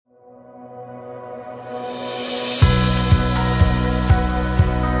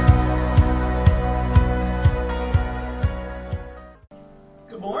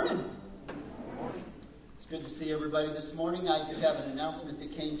this morning, I do have an announcement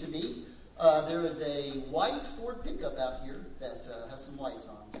that came to me. There is a white Ford pickup out here that has some lights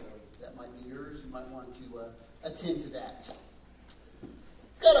on, so that might be yours. You might want to attend to that.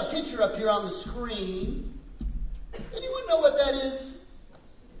 I've got a picture up here on the screen. Anyone know what that is?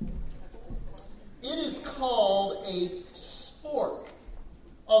 It is called a spork.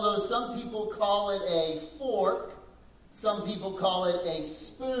 Although some people call it a fork, some people call it a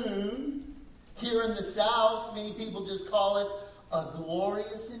spoon. Here in the South, many people just call it a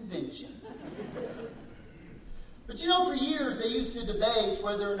glorious invention. But you know, for years they used to debate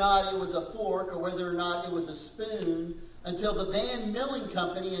whether or not it was a fork or whether or not it was a spoon until the Van Milling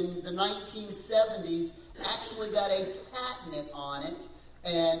Company in the 1970s actually got a patent on it,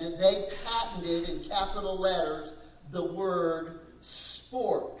 and they patented in capital letters the word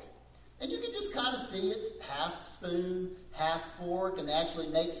spork. And you can just kind of see it's half spoon, half fork, and they actually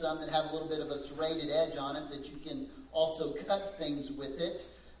make some that have a little bit of a serrated edge on it that you can also cut things with it.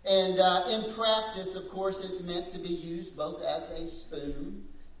 And in practice, of course, it's meant to be used both as a spoon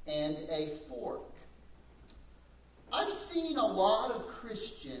and a fork. I've seen a lot of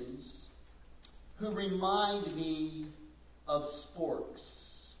Christians who remind me of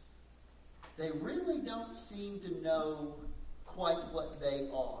sporks. They really don't seem to know quite what they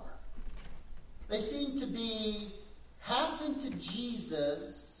are. They seem to be half into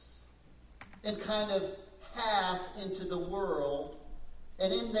Jesus and kind of half into the world.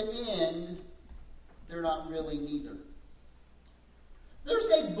 And in the end, they're not really neither. There's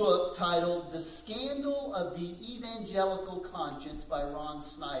a book titled The Scandal of the Evangelical Conscience by Ron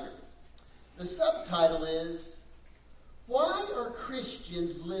Snyder. The subtitle is, Why Are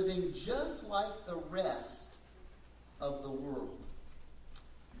Christians Living Just Like the Rest of the World?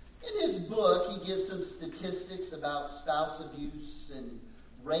 In his book, he gives some statistics about spouse abuse and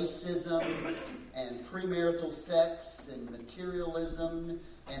racism and premarital sex and materialism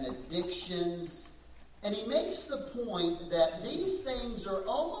and addictions. And he makes the point that these things are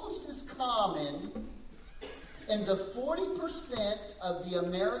almost as common in the 40% of the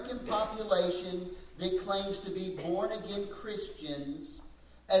American population that claims to be born-again Christians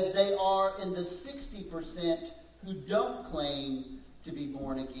as they are in the 60% who don't claim to be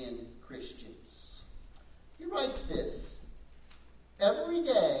born-again Christians. He writes this, Every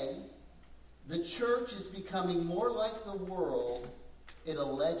day, the church is becoming more like the world it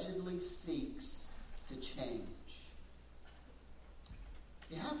allegedly seeks to change.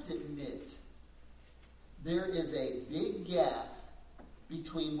 You have to admit, there is a big gap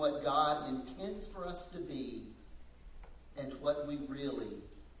between what God intends for us to be and what we really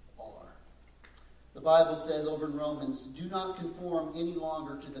are. The Bible says over in Romans, do not conform any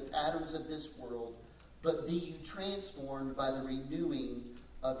longer to the patterns of this world, but be you transformed by the renewing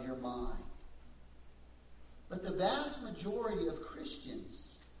of your mind. But the vast majority of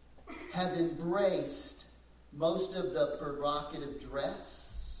Christians have embraced most of the provocative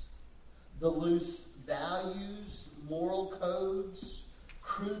dress, the loose values, moral codes,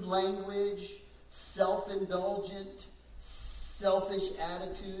 crude language, self-indulgent, selfish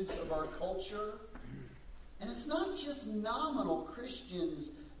attitudes of our culture. And it's not just nominal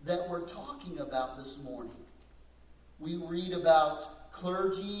Christians that we're talking about this morning. We read about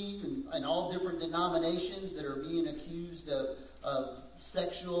clergy and all different denominations that are being accused of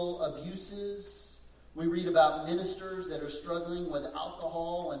sexual abuses. We read about ministers that are struggling with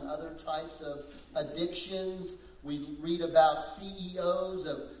alcohol and other types of addictions. We read about CEOs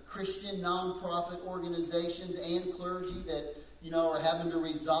of Christian nonprofit organizations and clergy that, are having to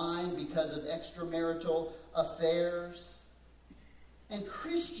resign because of extramarital affairs. And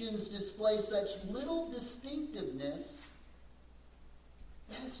Christians display such little distinctiveness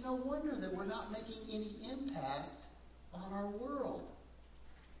that it's no wonder that we're not making any impact on our world.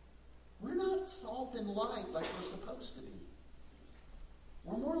 We're not salt and light like we're supposed to be.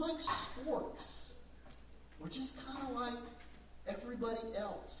 We're more like sporks. We're just kind of like everybody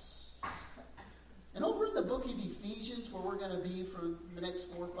else. And over in the book of Ephesians, where we're going to be for the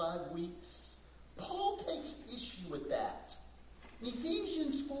next 4 or 5 weeks, Paul takes issue with that. In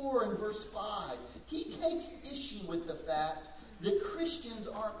Ephesians 4 and verse 5, he takes issue with the fact that Christians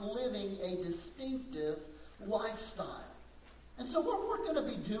aren't living a distinctive lifestyle. And so what we're going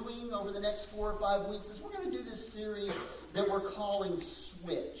to be doing over the next 4 or 5 weeks is we're going to do this series that we're calling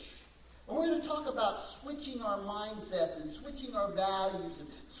Switch. And we're going to talk about switching our mindsets and switching our values and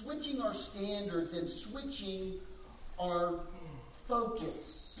switching our standards and switching our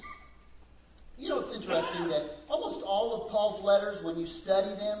focus. It's interesting that almost all of Paul's letters, when you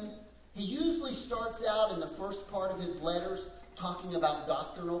study them, he usually starts out in the first part of his letters talking about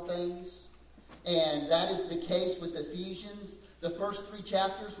doctrinal things. And that is the case with Ephesians. The first 3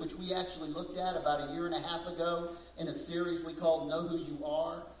 chapters, which we actually looked at about a year and a half ago in a series we called Know Who You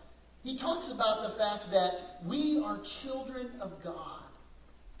Are. He talks about the fact that we are children of God.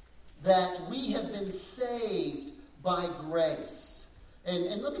 That we have been saved by grace.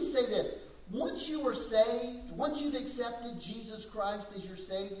 And let me say this. Once you are saved, once you've accepted Jesus Christ as your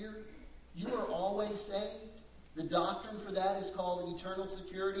Savior, you are always saved. The doctrine for that is called eternal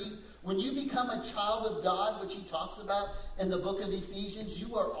security. When you become a child of God, which he talks about in the book of Ephesians,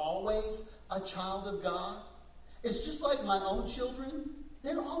 you are always a child of God. It's just like my own children.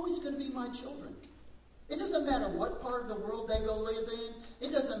 They're always going to be my children. It doesn't matter what part of the world they go live in.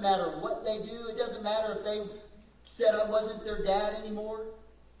 It doesn't matter what they do. It doesn't matter if they said I wasn't their dad anymore.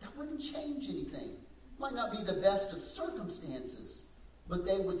 That wouldn't change anything. Might not be the best of circumstances, but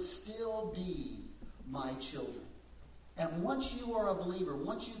they would still be my children. And once you are a believer,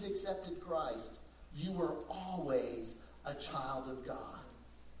 once you've accepted Christ, you are always a child of God.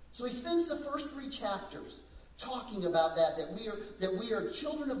 So he spends the first 3 chapters talking about that we are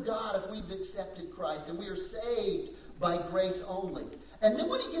children of God if we've accepted Christ, and we are saved by grace only. And then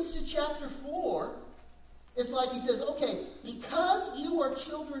when he gets to chapter 4, it's like he says, okay, because you are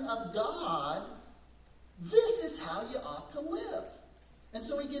children of God, this is how you ought to live. And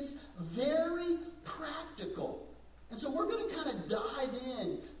so he gets very practical. And so we're going to kind of dive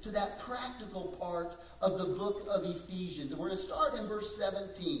in to that practical part of the book of Ephesians. And we're going to start in verse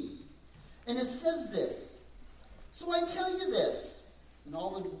 17. And it says this, "So I tell you this," and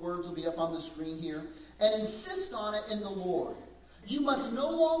all the words will be up on the screen here, "and insist on it in the Lord. You must no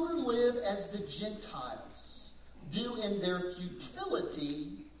longer live as the Gentiles do in their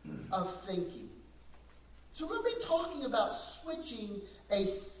futility of thinking." So we're going to be talking about switching a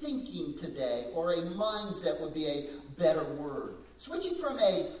thinking today, or a mindset would be a better word. Switching from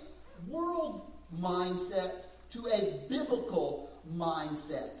a world mindset to a biblical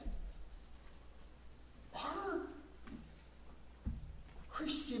mindset. Our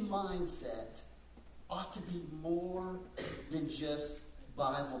Christian mindset ought to be more than just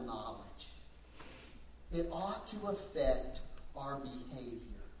Bible knowledge. It ought to affect our behavior.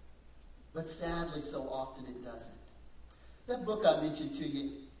 But sadly, so often it doesn't. That book I mentioned to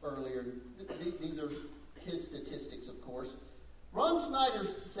you earlier, these are his statistics, of course. Ron Snyder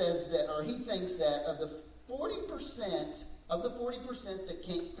says that, or he thinks that of the 40% that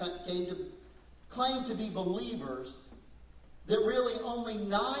claim to be believers, that really only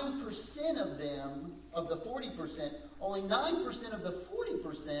 9% of them, of the 40%, only 9% of the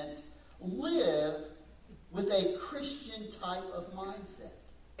 40% live with a Christian type of mindset.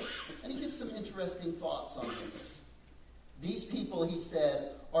 And he gives some interesting thoughts on this. These people, he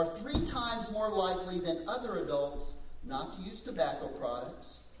said, are 3 times more likely than other adults not to use tobacco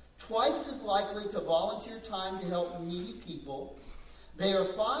products, twice as likely to volunteer time to help needy people. They are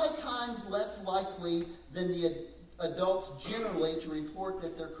 5 times less likely than the adults generally to report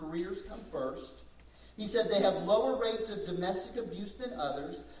that their careers come first. He said they have lower rates of domestic abuse than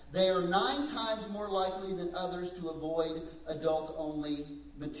others. They are 9 times more likely than others to avoid adult-only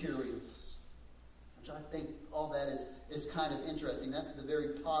materials. Which I think all that is kind of interesting. That's the very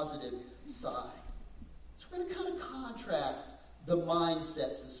positive side. So we're going to kind of contrast the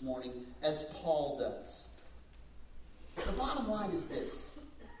mindsets this morning as Paul does. The bottom line is this.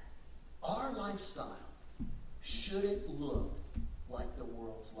 Our lifestyle shouldn't look like the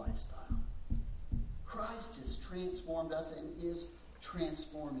world's lifestyle. Christ has transformed us and is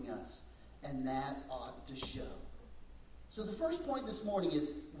transforming us, and that ought to show. So the first point this morning is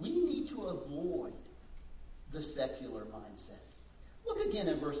we need to avoid the secular mindset. Look again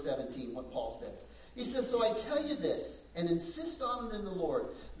in verse 17 what Paul says. He says, "So I tell you this, and insist on it in the Lord,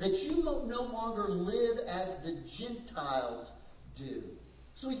 that you no longer live as the Gentiles do."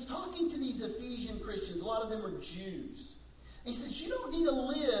 So he's talking to these Ephesian Christians. A lot of them are Jews. And he says, you don't need to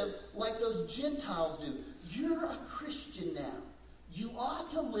live like those Gentiles do. You're a Christian now. You ought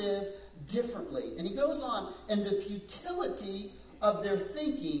to live differently. And he goes on, "In the futility of their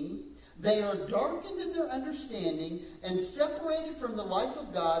thinking, they are darkened in their understanding and separated from the life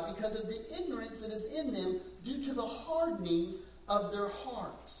of God because of the ignorance that is in them due to the hardening of their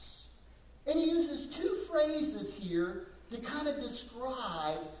hearts." And he uses 2 phrases here to kind of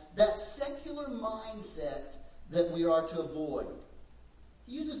describe that secular mindset that we are to avoid.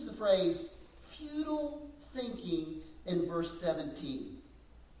 He uses the phrase futile thinking in verse 17.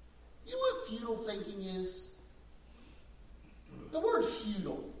 You know what futile thinking is? The word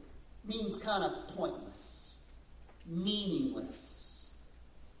futile means kind of pointless, meaningless,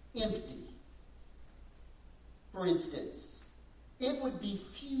 empty. For instance, it would be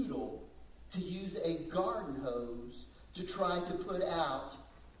futile to use a garden hose to try to put out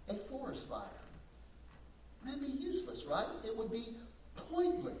a forest fire? That'd be useless, right? It would be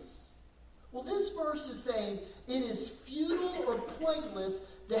pointless. Well, this verse is saying it is futile or pointless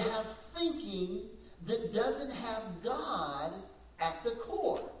to have thinking that doesn't have God at the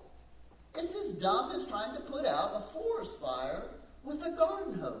core. It's as dumb as trying to put out a forest fire with a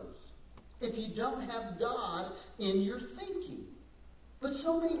garden hose if you don't have God in your thinking. But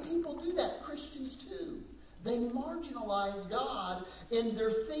so many people do that, Christians too. They marginalize God in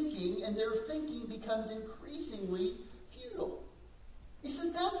their thinking, and their thinking becomes increasingly futile. He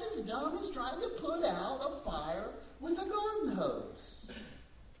says that's as dumb as trying to put out a fire with a garden hose.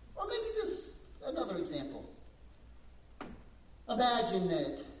 Or maybe this, another example. Imagine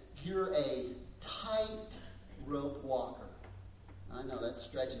that you're a tightrope walker. I know that's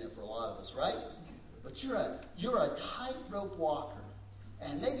stretching it for a lot of us, right? But you're a tightrope walker.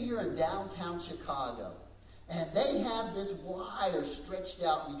 And maybe you're in downtown Chicago. And they have this wire stretched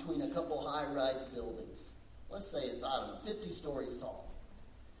out between a couple high-rise buildings. Let's say it's, 50 stories tall.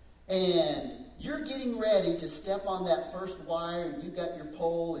 And you're getting ready to step on that first wire, and you've got your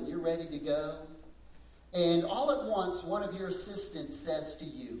pole, and you're ready to go. And all at once, one of your assistants says to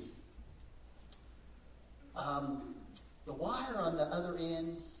you, the wire on the other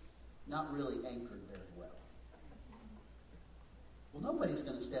end's not really anchored very well. Well, nobody's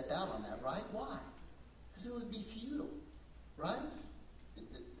going to step out on that, right? Why? Because it would be futile, right? In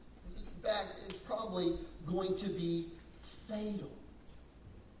fact, it's probably going to be fatal.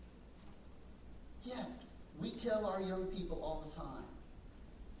 Yet, we tell our young people all the time,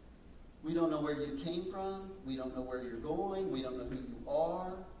 we don't know where you came from, we don't know where you're going, we don't know who you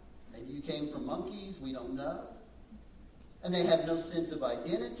are. Maybe you came from monkeys, we don't know. And they have no sense of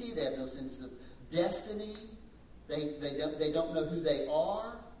identity, they have no sense of destiny, they don't know who they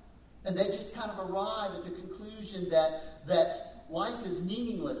are. And they just kind of arrive at the conclusion that life is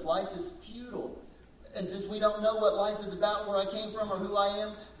meaningless, life is futile. And since we don't know what life is about, where I came from, or who I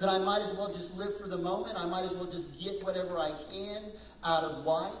am, then I might as well just live for the moment. I might as well just get whatever I can out of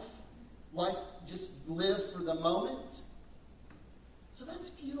life. Life, just live for the moment. So that's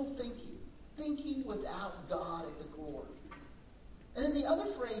futile thinking. Thinking without God at the core. And then the other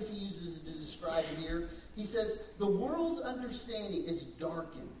phrase he uses to describe it here, he says, the world's understanding is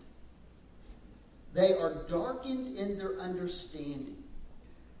darkened. They are darkened in their understanding.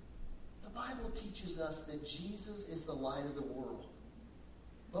 The Bible teaches us that Jesus is the light of the world.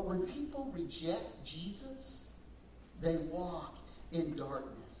 But when people reject Jesus, they walk in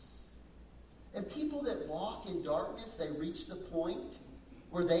darkness. And people that walk in darkness, they reach the point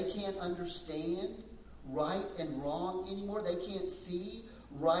where they can't understand right and wrong anymore. They can't see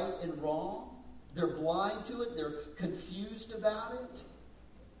right and wrong. They're blind to it. They're confused about it.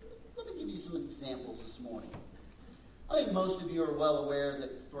 Let me give you some examples this morning. I think most of you are well aware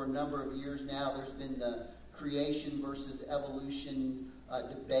that for a number of years now there's been the creation versus evolution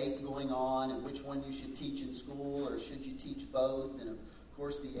debate going on, and which one you should teach in school, or should you teach both. And of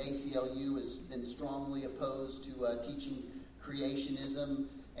course the ACLU has been strongly opposed to teaching creationism,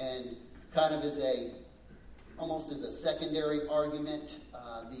 and kind of almost as a secondary argument,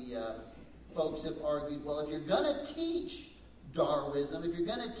 the folks have argued, well, if you're going to teach Darwinism, if you're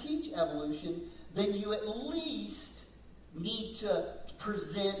going to teach evolution, then you at least need to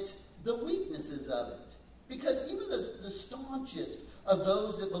present the weaknesses of it. Because even the staunchest of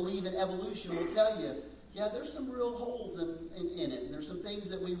those that believe in evolution will tell you, yeah, there's some real holes in it, and there's some things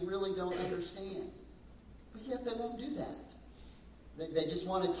that we really don't understand. But yet they won't do that. They just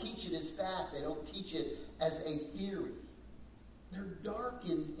want to teach it as fact. They don't teach it as a theory. They're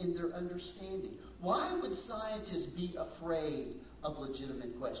darkened in their understanding. Why would scientists be afraid of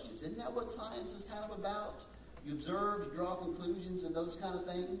legitimate questions? Isn't that what science is kind of about? You observe, you draw conclusions, and those kind of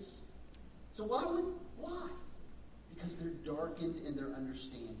things. So why? Because they're darkened in their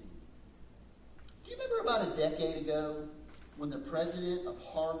understanding. Do you remember about a decade ago when the president of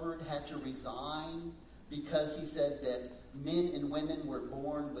Harvard had to resign because he said that men and women were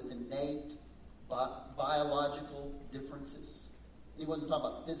born with innate biological differences? He wasn't talking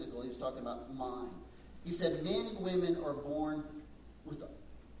about physical, he was talking about mind. He said men and women are born with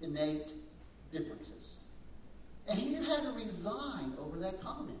innate differences. And he had to resign over that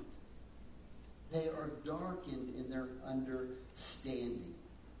comment. They are darkened in their understanding.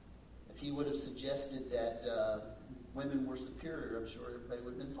 If he would have suggested that women were superior, I'm sure everybody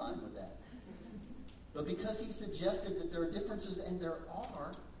would have been fine with that. But because he suggested that there are differences, and there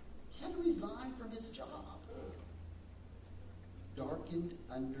are, he had to resign from his job. Darkened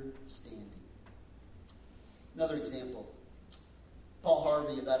understanding. Another example. Paul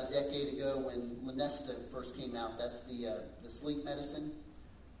Harvey, about a decade ago when Lunesta first came out, that's the sleep medicine.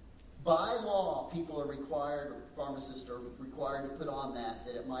 By law, people are required, or pharmacists are required to put on that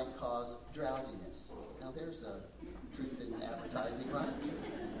it might cause drowsiness. Now there's a truth in advertising, right?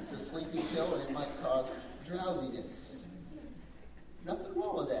 It's a sleeping pill and it might cause drowsiness. Nothing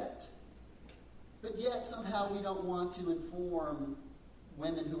wrong with that. But yet somehow we don't want to inform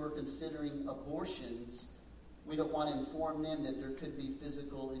women who are considering abortions. We don't want to inform them that there could be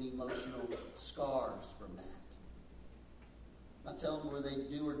physical and emotional scars from that. Not telling them whether they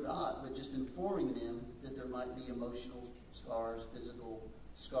do or not, but just informing them that there might be emotional scars, physical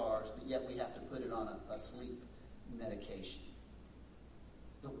scars, but yet we have to put it on a sleep medication.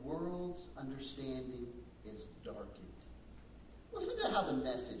 The world's understanding is darkened. Listen to how the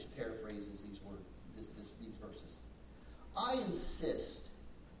Message paraphrases these words, these verses. I insist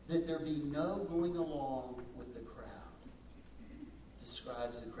that there be no going along with the crowd.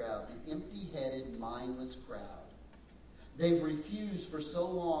 Describes the crowd, the empty-headed, mindless crowd. They've refused for so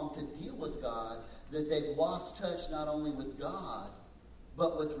long to deal with God that they've lost touch not only with God,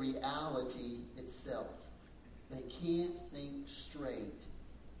 but with reality itself. They can't think straight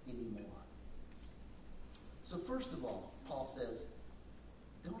anymore. So first of all, Paul says,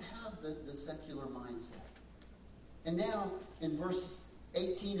 don't have the secular mindset. And now, in verse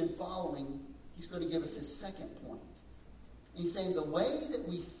 18 and following, he's going to give us his second point. He's saying the way that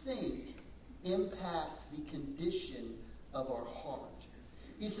we think impacts the condition of our heart.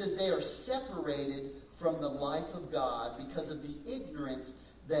 He says they are separated from the life of God because of the ignorance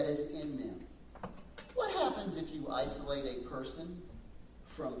that is in them. What happens if you isolate a person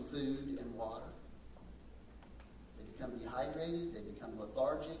from food and water? They become dehydrated, they become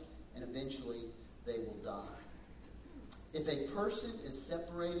lethargic, and eventually they will die. If a person is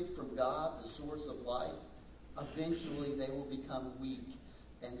separated from God, the source of life, eventually they will become weak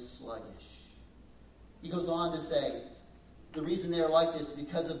and sluggish. He goes on to say, the reason they are like this is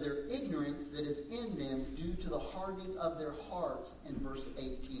because of their ignorance that is in them due to the hardening of their hearts in verse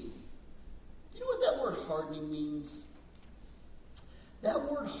 18. Do you know what that word hardening means? That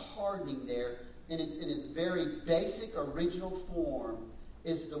word hardening there, in its very basic original form,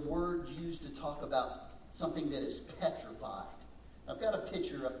 is the word used to talk about something that is petrified. I've got a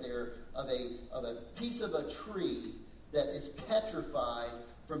picture up there of a piece of a tree that is petrified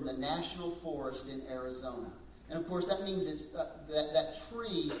from the National Forest in Arizona. And of course that means that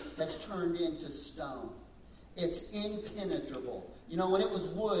tree has turned into stone. It's impenetrable. You know, when it was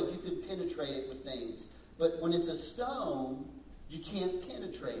wood, you could penetrate it with things. But when it's a stone, you can't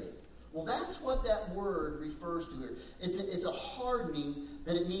penetrate it. Well, that's what that word refers to here. It's a hardening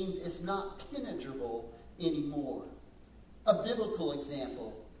that it means it's not penetrable anymore. A biblical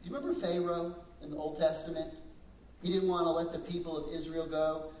example. Do you remember Pharaoh in the Old Testament? He didn't want to let the people of Israel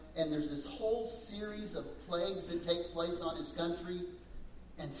go. And there's this whole series of plagues that take place on his country.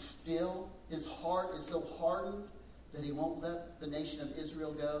 And still, his heart is so hardened that he won't let the nation of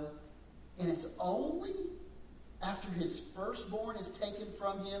Israel go. And it's only after his firstborn is taken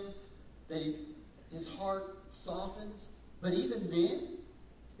from him that his heart softens. But even then,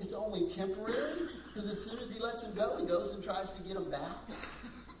 it's only temporary. Because as soon as he lets him go, he goes and tries to get him back.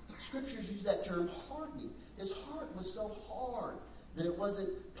 Scriptures use that term hardening. His heart was so hard that it wasn't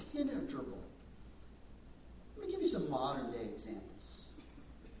penetrable. Let me give you some modern day examples.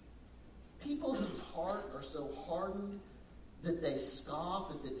 People whose heart are so hardened that they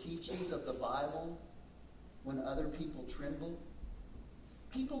scoff at the teachings of the Bible when other people tremble.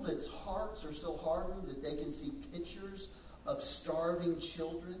 People whose hearts are so hardened that they can see pictures of starving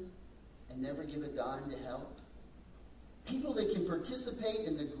children and never give a dime to help. People that can participate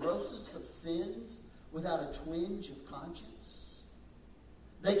in the grossest of sins without a twinge of conscience.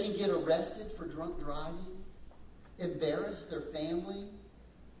 They can get arrested for drunk driving, embarrass their family,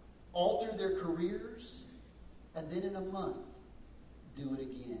 alter their careers, and then in a month, do it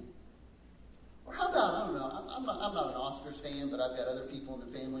again. Or how about, I don't know, I'm not an Oscars fan, but I've got other people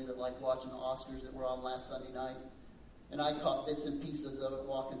in the family that like watching the Oscars that were on last Sunday night. And I caught bits and pieces of it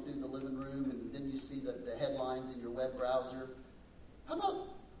walking through the living room, and then you see the headlines in your web browser. How about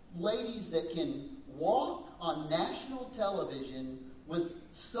ladies that can walk on national television with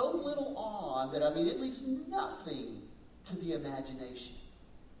so little on that, it leaves nothing to the imagination.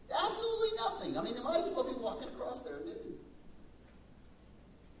 Absolutely nothing. They might as well be walking across there nude.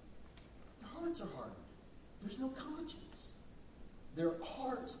 Their hearts are hardened. There's no conscience. Their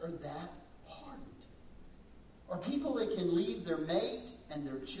hearts are that hardened. Or people that can leave their mate and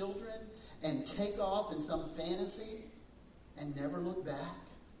their children and take off in some fantasy and never look back.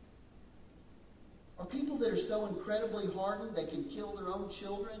 Or people that are so incredibly hardened they can kill their own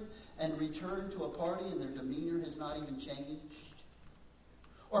children and return to a party and their demeanor has not even changed.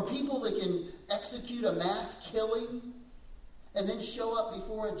 Or people that can execute a mass killing and then show up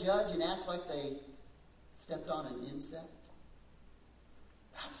before a judge and act like they stepped on an insect.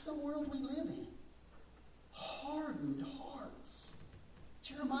 That's the world we live in. Hardened hearts.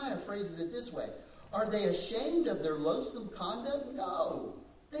 Jeremiah phrases it this way. Are they ashamed of their loathsome conduct? No.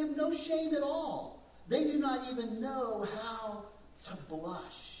 They have no shame at all. They do not even know how to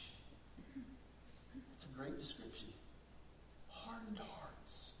blush. It's a great description. Hardened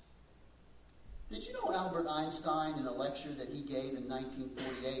hearts. Did you know Albert Einstein, in a lecture that he gave in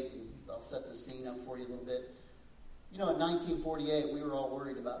 1948, and I'll set the scene up for you a little bit. You know, in 1948, we were all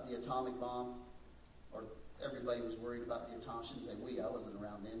worried about the atomic bomb. Or everybody was worried about the atomic. I shouldn't say we. I wasn't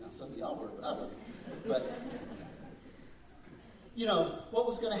around then. Now, some of y'all were, but I wasn't. But, you know, what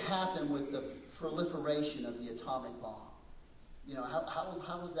was going to happen with the proliferation of the atomic bomb? You know,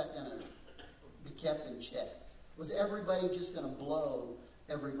 how was that going to be kept in check? Was everybody just going to blow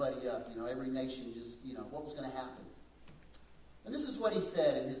everybody up? You know, every nation just, you know, what was going to happen? And this is what he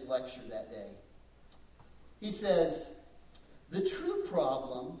said in his lecture that day. He says, the true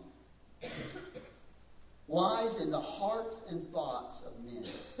problem lies in the hearts and thoughts of men.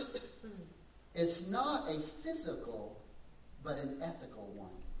 It's not a physical, but an ethical one.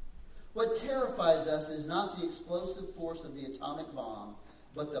 What terrifies us is not the explosive force of the atomic bomb,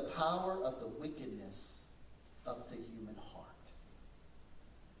 but the power of the wickedness of the human heart.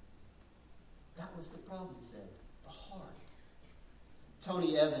 That was the problem, he said, the heart.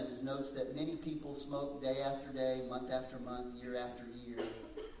 Tony Evans notes that many people smoke day after day, month after month, year after year,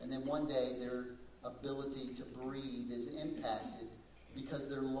 and then one day their ability to breathe is impacted because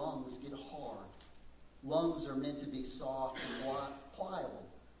their lungs get hard. Lungs are meant to be soft and pliable,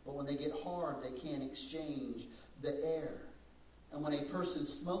 but when they get hard, they can't exchange the air. And when a person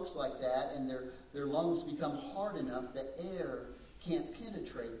smokes like that and their lungs become hard enough, the air can't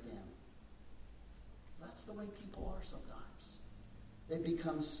penetrate them. That's the way people are sometimes. They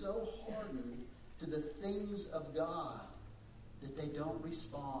become so hardened to the things of God that they don't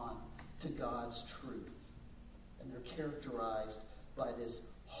respond to God's truth. And they're characterized by this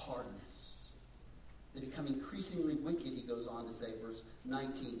hardness. They become increasingly wicked, he goes on to say, verse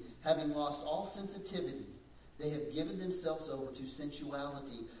 19. Having lost all sensitivity, they have given themselves over to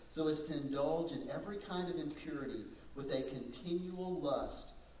sensuality so as to indulge in every kind of impurity with a continual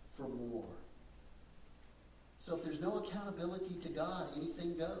lust for more. So if there's no accountability to God,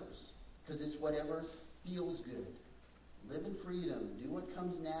 anything goes. Because it's whatever feels good. Live in freedom. Do what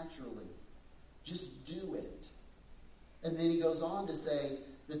comes naturally. Just do it. And then he goes on to say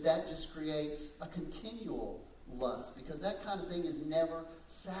that just creates a continual lust. Because that kind of thing is never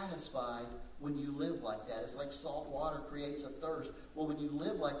satisfied when you live like that. It's like salt water creates a thirst. Well, when you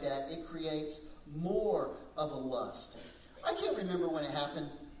live like that, it creates more of a lust. I can't remember when it happened.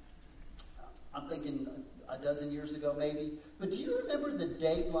 I'm thinking a dozen years ago maybe. But do you remember the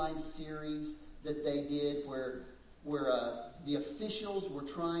Dateline series that they did where the officials were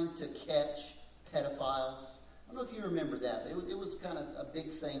trying to catch pedophiles? I don't know if you remember that, but it was kind of a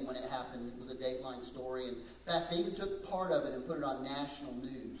big thing when it happened. It was a Dateline story. And in fact, they even took part of it and put it on national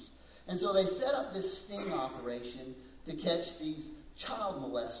news. And so they set up this sting operation to catch these child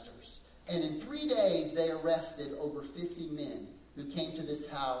molesters. And in 3 days, they arrested over 50 men who came to this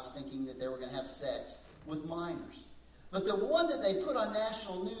house thinking that they were going to have sex with minors. But the one that they put on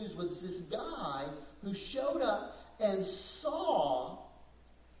national news was this guy who showed up and saw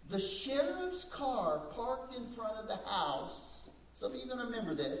the sheriff's car parked in front of the house. Some of you are going to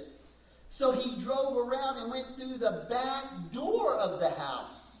remember this. So he drove around and went through the back door of the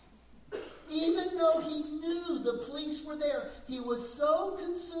house. Even though he knew the police were there, he was so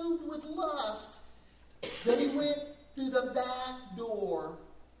consumed with lust that he went through the back door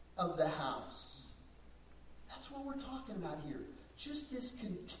of the house. That's what we're talking about here. Just this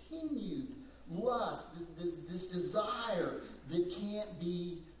continued lust, this desire that can't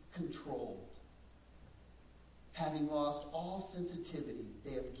be controlled. Having lost all sensitivity,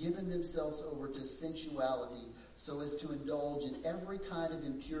 they have given themselves over to sensuality so as to indulge in every kind of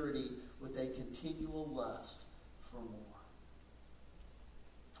impurity with a continual lust for more.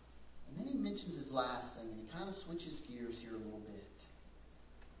 And then he mentions his last thing, and he kind of switches gears here a little bit.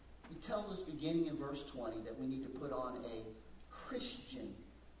 He tells us, beginning in verse 20, that we need to put on a Christian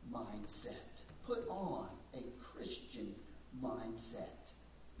mindset. Put on a Christian mindset.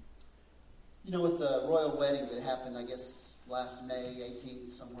 You know, with the royal wedding that happened, I guess, last May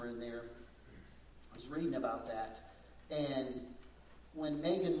 18th, somewhere in there, I was reading about that. And when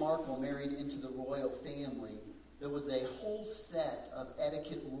Meghan Markle married into the royal family, there was a whole set of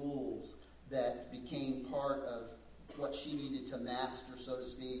etiquette rules that became part of what she needed to master, so to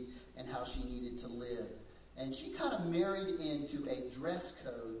speak, and how she needed to live. And she kind of married into a dress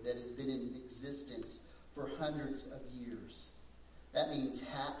code that has been in existence for hundreds of years. That means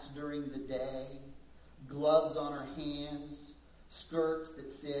hats during the day, gloves on her hands, skirts that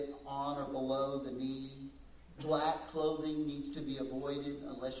sit on or below the knee. Black clothing needs to be avoided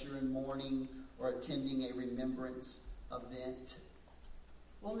unless you're in mourning or attending a remembrance event.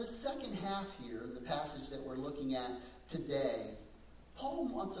 Well, in the second half here, in the passage that we're looking at today, Paul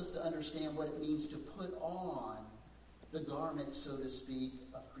wants us to understand what it means to put on the garment, so to speak,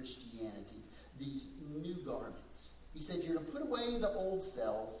 of Christianity. These new garments. He said you're to put away the old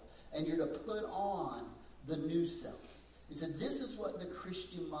self and you're to put on the new self. He said this is what the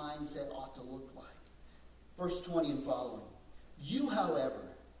Christian mindset ought to look like. Verse 20 and following. You, however,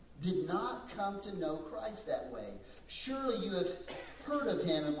 did not come to know Christ that way. Surely you have heard of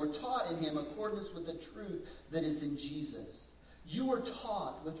him and were taught in him accordance with the truth that is in Jesus. You were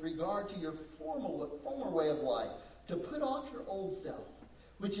taught with regard to your former way of life to put off your old self,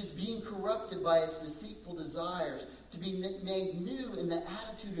 which is being corrupted by its deceitful desires, to be made new in the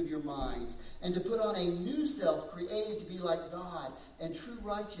attitude of your minds, and to put on a new self created to be like God in true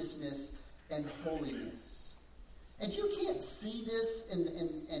righteousness and holiness. And you can't see this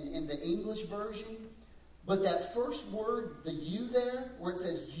in the English version, but that first word, the you there, where it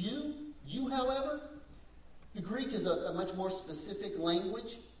says you, however, the Greek is a much more specific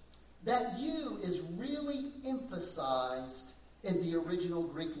language. That you is really emphasized in the original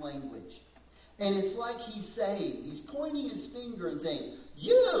Greek language. And it's like he's pointing his finger and saying,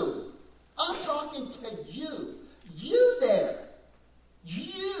 you, I'm talking to you. You there.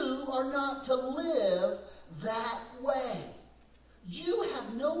 You are not to live that way. You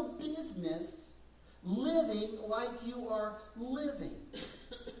have no business living like you are living.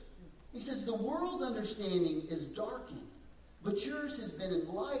 He says the world's understanding is darkened, but yours has been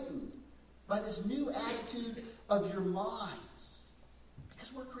enlightened by this new attitude of your minds.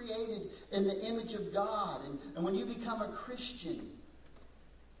 Because we're created in the image of God. And when you become a Christian,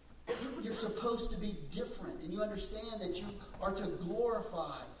 you're supposed to be different. And you understand that you are to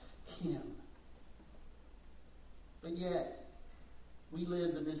glorify him. But yet, we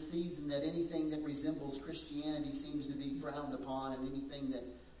live in this season that anything that resembles Christianity seems to be frowned upon, and anything that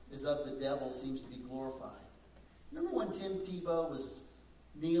is of the devil seems to be glorified. Remember when Tim Tebow was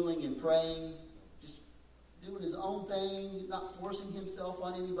kneeling and praying, just doing his own thing, not forcing himself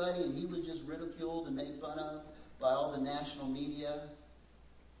on anybody, and he was just ridiculed and made fun of by all the national media?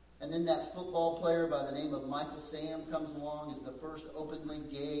 And then that football player by the name of Michael Sam comes along as the first openly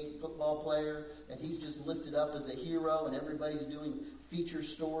gay football player, and he's just lifted up as a hero, and everybody's doing feature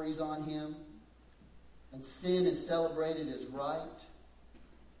stories on him. And sin is celebrated as right,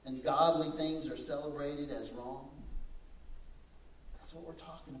 and godly things are celebrated as wrong. That's what we're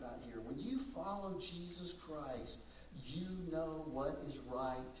talking about here. When you follow Jesus Christ, you know what is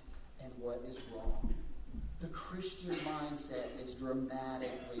right and what is wrong. The Christian mindset is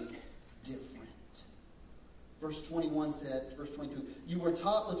dramatically different. Verse 21 said, verse 22, you were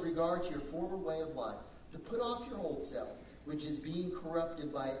taught with regard to your former way of life to put off your old self, which is being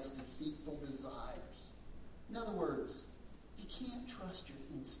corrupted by its deceitful desires. In other words, you can't trust your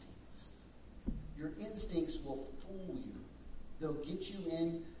instincts. Your instincts will fool you. They'll get you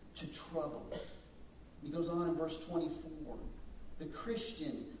into trouble. He goes on in verse 24. The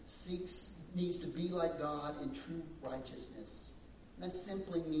Christian needs to be like God in true righteousness. And that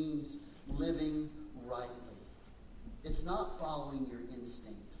simply means living rightly. It's not following your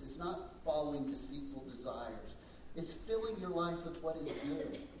instincts. It's not following deceitful desires. It's filling your life with what is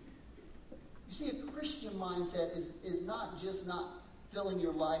good. You see, a Christian mindset is not just not filling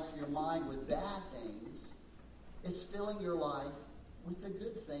your life, your mind with bad things. It's filling your life with the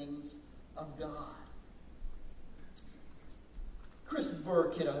good things of God. Chris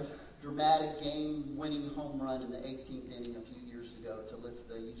Burke hit a dramatic game-winning home run in the 18th inning a few years ago to lift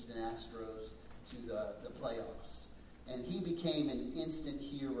the Houston Astros to the playoffs. And he became an instant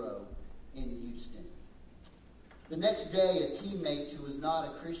hero in Houston. The next day, a teammate who was not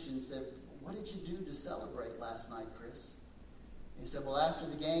a Christian said, "What did you do to celebrate last night, Chris?" He said, "Well, after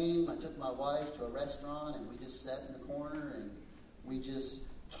the game, I took my wife to a restaurant and we just sat in the corner and we just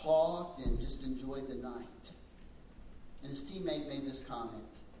talked and just enjoyed the night." And his teammate made this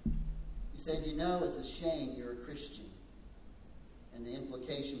comment. He said, "You know, it's a shame you're a Christian." And the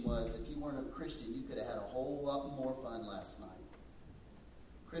implication was, if you weren't a Christian, you could have had a whole lot more fun last night.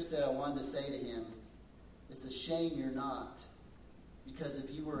 Chris said, "I wanted to say to him, it's a shame you're not, Because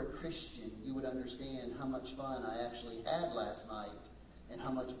if you were a Christian, you would understand how much fun I actually had last night and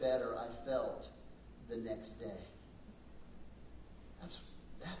how much better I felt the next day.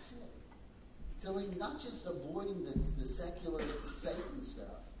 That's it. Filling, not just avoiding the secular Satan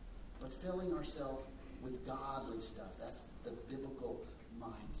stuff, but filling ourselves with godly stuff. That's the biblical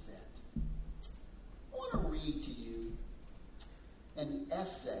mindset. I want to read to you an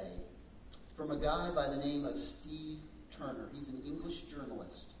essay from a guy by the name of Steve Turner. He's an English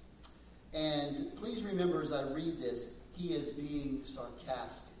journalist. And please remember as I read this, he is being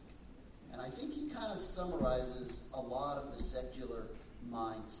sarcastic. And I think he kind of summarizes a lot of the secular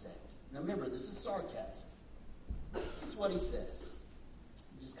mindset. Now remember, this is sarcasm. This is what he says.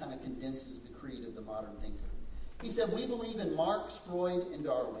 He just kind of condenses the creed of the modern thinker. He said, we believe in Marx, Freud, and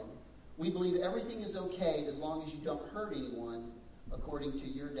Darwin. We believe everything is okay as long as you don't hurt anyone according to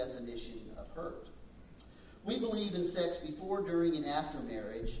your definition of hurt. We believe in sex before, during, and after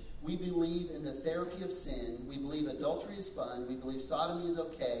marriage. We believe in the therapy of sin. We believe adultery is fun. We believe sodomy is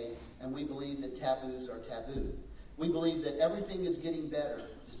okay. And we believe that taboos are taboo. We believe that everything is getting better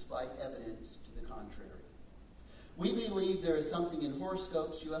despite evidence to the contrary. We believe there is something in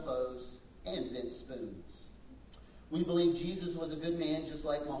horoscopes, UFOs, and bent spoons. We believe Jesus was a good man just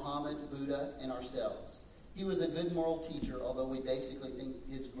like Muhammad, Buddha, and ourselves. He was a good moral teacher, although we basically think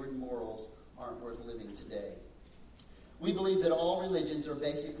his good morals aren't worth living today. We believe that all religions are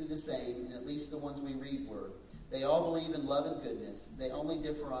basically the same, and at least the ones we read were. They all believe in love and goodness. They only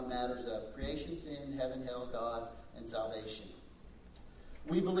differ on matters of creation, sin, heaven, hell, God, and salvation.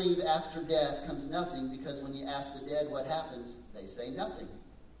 We believe after death comes nothing because when you ask the dead what happens, they say nothing.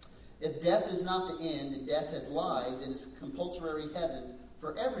 If death is not the end and death has lied, then it's compulsory heaven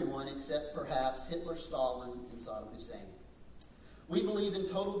for everyone except perhaps Hitler, Stalin, and Saddam Hussein. We believe in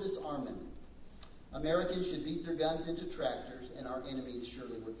total disarmament. Americans should beat their guns into tractors, and our enemies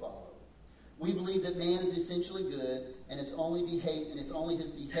surely would follow. We believe that man is essentially good, and it's only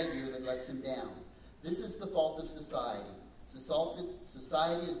his behavior that lets him down. This is the fault of society.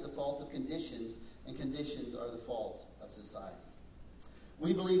 Society is the fault of conditions, and conditions are the fault of society.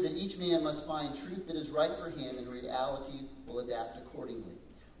 We believe that each man must find truth that is right for him, and reality will adapt accordingly.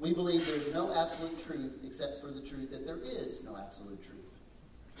 We believe there is no absolute truth except for the truth that there is no absolute truth.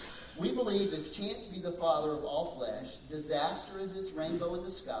 We believe if chance be the father of all flesh, disaster is this rainbow in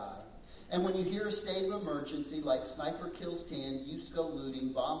the sky, and when you hear a state of emergency like sniper kills 10, youths go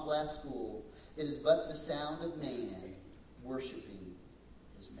looting, bomb blast school, it is but the sound of man worshiping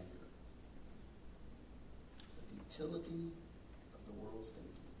his maker. The futility of the world's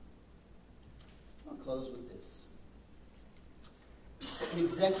thinking. I'll close with this. An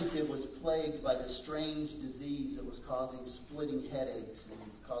executive was plagued by this strange disease that was causing splitting headaches and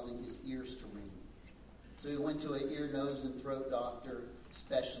causing his ears to ring. So he went to an ear, nose, and throat doctor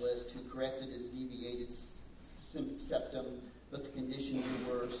specialist who corrected his deviated septum, but the condition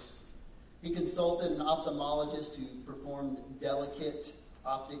grew worse. He consulted an ophthalmologist who performed delicate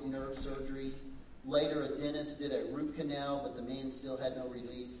optic nerve surgery. Later, a dentist did a root canal, but the man still had no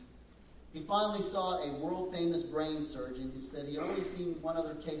relief. He finally saw a world-famous brain surgeon who said he only seen one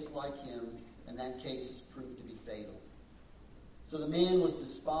other case like him, and that case proved to be fatal. So the man was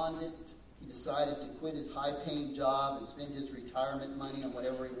despondent. He decided to quit his high-paying job and spend his retirement money on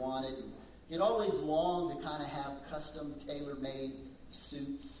whatever he wanted. And he had always longed to kind of have custom tailor-made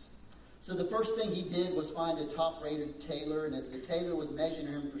suits. So the first thing he did was find a top-rated tailor, and as the tailor was measuring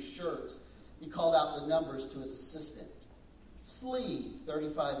him for shirts, he called out the numbers to his assistant. Sleeve,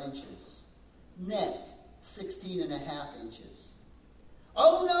 35 inches. Neck, 16 and a half inches.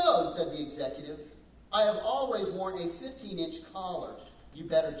 Oh no, said the executive. I have always worn a 15-inch collar. You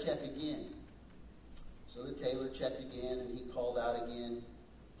better check again. So the tailor checked again, and he called out again.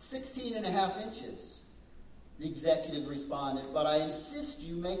 16 and a half inches. The executive responded, but I insist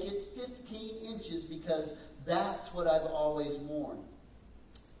you make it 15 inches because that's what I've always worn.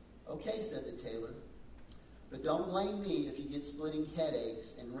 Okay, said the tailor, but don't blame me if you get splitting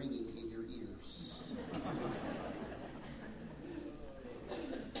headaches and ringing in your ears.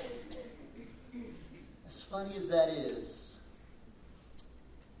 As funny as that is,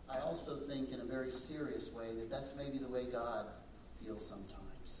 I also think in a very serious way that that's maybe the way God feels sometimes.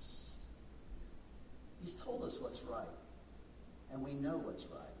 He's told us what's right, and we know what's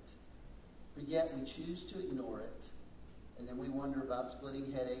right, but yet we choose to ignore it, and then we wonder about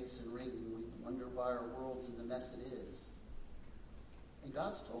splitting headaches and ringing. We wonder why our world's in the mess it is. And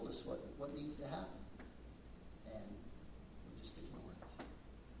God's told us what needs to happen, and we just ignore it.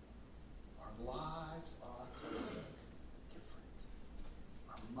 Our lives ought to look different.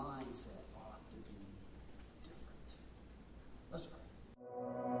 Our mindset